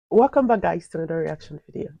Welcome back, guys, to another reaction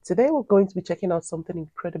video. Today we're going to be checking out something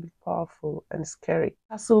incredibly powerful and scary.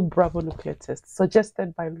 Castle Bravo nuclear test,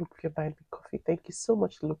 suggested by Luke Fierbein Coffee. Thank you so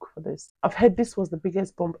much, Luke, for this. I've heard this was the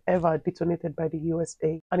biggest bomb ever detonated by the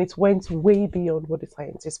USA, and it went way beyond what the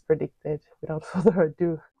scientists predicted. Without further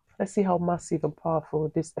ado, let's see how massive and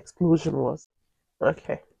powerful this explosion was.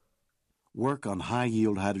 Okay. Work on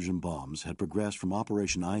high-yield hydrogen bombs had progressed from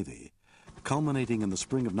Operation Ivy, culminating in the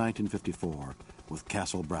spring of 1954 with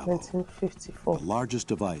Castle Bravo, 1954. the largest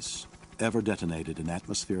device ever detonated in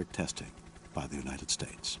atmospheric testing by the United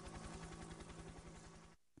States.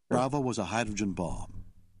 Bravo was a hydrogen bomb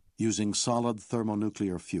using solid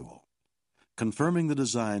thermonuclear fuel, confirming the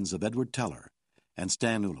designs of Edward Teller and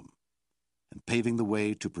Stan Ulam, and paving the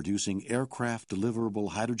way to producing aircraft-deliverable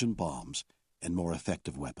hydrogen bombs and more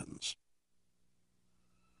effective weapons.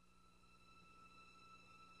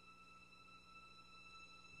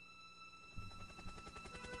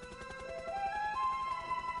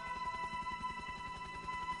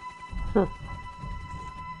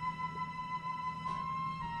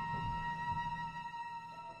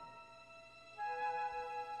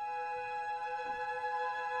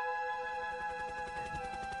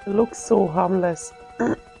 Looks so harmless.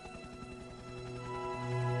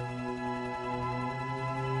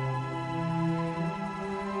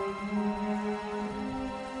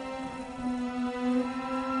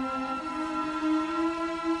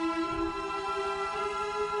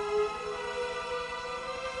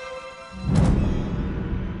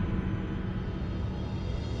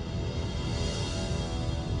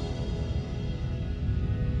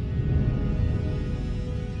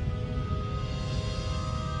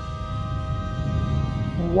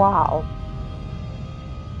 Wow.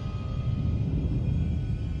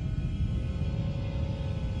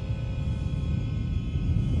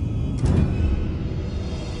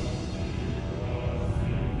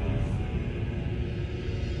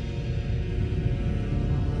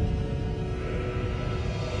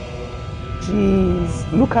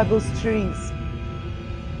 Jeez, look at those trees.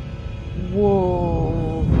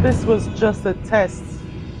 Whoa, this was just a test.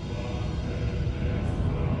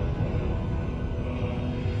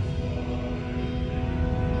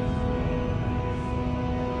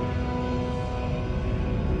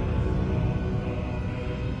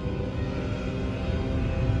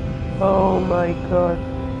 Oh my God.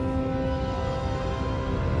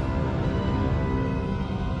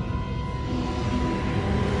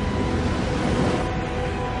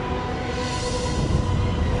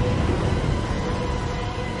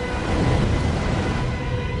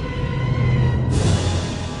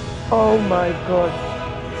 Oh my God.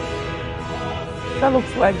 That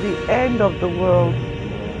looks like the end of the world.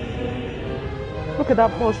 Look at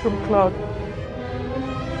that mushroom cloud.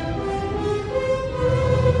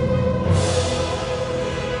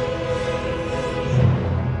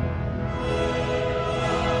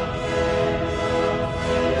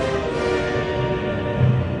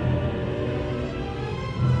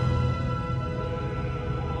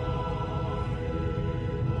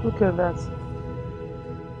 Look at that.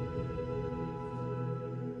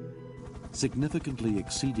 Significantly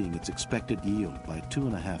exceeding its expected yield by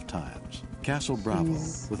 2.5 times, Castle Bravo,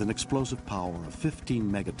 with an explosive power of 15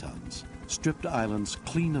 megatons, stripped islands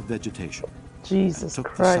clean of vegetation and took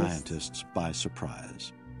Christ. the scientists by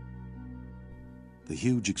surprise. The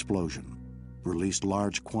huge explosion released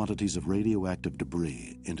large quantities of radioactive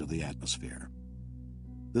debris into the atmosphere.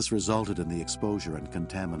 This resulted in the exposure and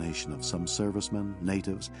contamination of some servicemen,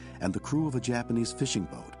 natives, and the crew of a Japanese fishing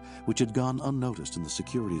boat, which had gone unnoticed in the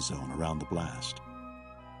security zone around the blast.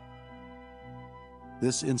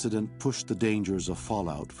 This incident pushed the dangers of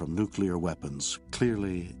fallout from nuclear weapons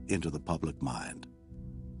clearly into the public mind.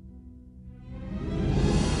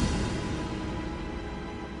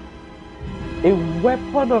 A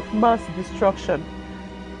weapon of mass destruction.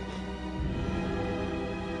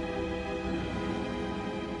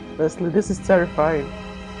 Honestly, this is terrifying.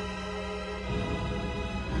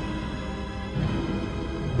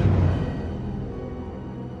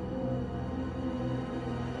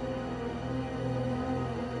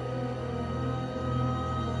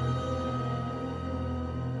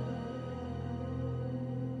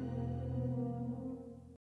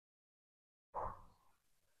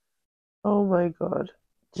 Oh my God.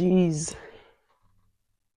 Jeez.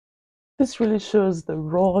 This really shows the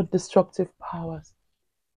raw destructive powers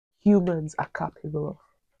humans are capable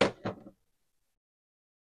of.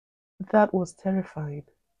 That was terrifying.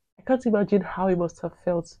 I can't imagine how it must have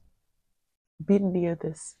felt being near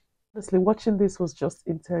this. Honestly, watching this was just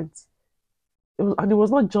intense. And it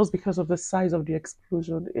was not just because of the size of the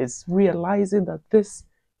explosion, it's realizing that this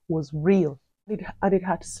was real. And it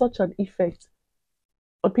had such an effect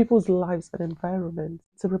on people's lives and environment.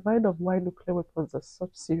 It's a reminder of why nuclear weapons are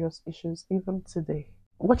such serious issues even today.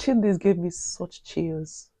 Watching this gave me such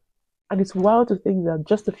chills. And it's wild to think that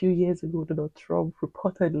just a few years ago, Donald Trump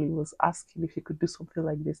reportedly was asking if he could do something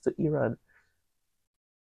like this to Iran.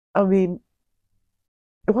 I mean,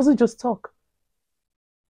 it wasn't just talk.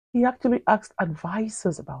 He actually asked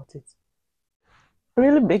advisors about it. It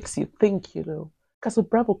really makes you think, Castle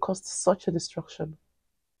Bravo caused such a destruction,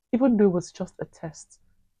 even though it was just a test.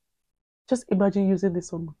 Just imagine using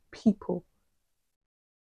this on people.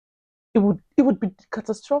 It would be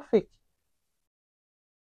catastrophic.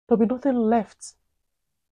 There'll be nothing left.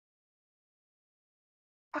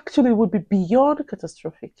 Actually, it would be beyond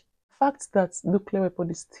catastrophic. The fact that nuclear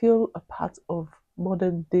weapon is still a part of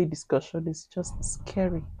modern day discussion is just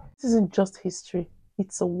scary. This isn't just history,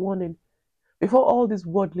 it's a warning. Before all these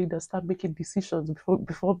world leaders start making decisions,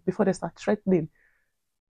 before they start threatening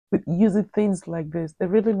with using things like this, they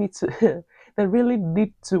really need to they really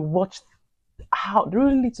need to watch how they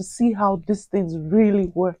really need to see how these things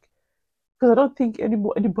really work. Because I don't think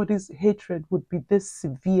anybody's hatred would be this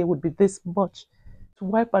severe, would be this much to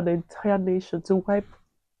wipe an entire nation, to wipe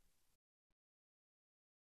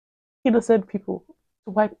innocent people,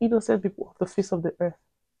 to wipe innocent people off the face of the earth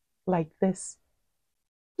like this.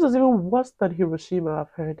 This is even worse than Hiroshima, I've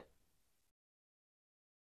heard.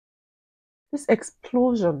 This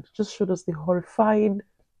explosion just showed us the horrifying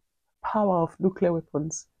power of nuclear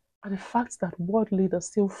weapons and the fact that world leaders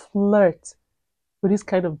still flirt with this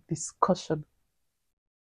kind of discussion.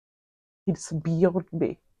 It's beyond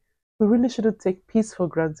me. We really shouldn't take peace for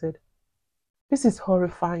granted. This is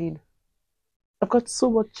horrifying. I've got so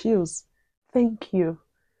much chills. Thank you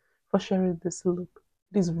for sharing this loop.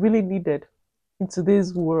 It is really needed in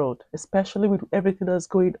today's world, especially with everything that's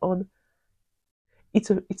going on. It's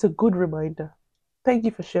a good reminder. Thank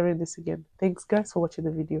you for sharing this again. Thanks guys for watching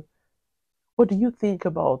the video. What do you think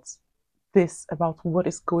about this, about what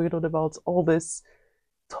is going on, about all this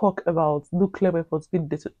talk about nuclear weapons being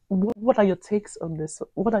detonated? What are your takes on this?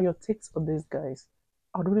 What are your takes on this, guys?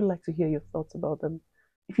 I'd really like to hear your thoughts about them.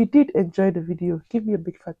 If you did enjoy the video, give me a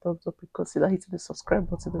big fat thumbs up and consider hitting the subscribe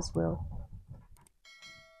button as well.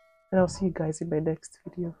 And I'll see you guys in my next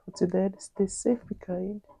video. Until then, stay safe, be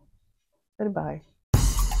kind, and bye.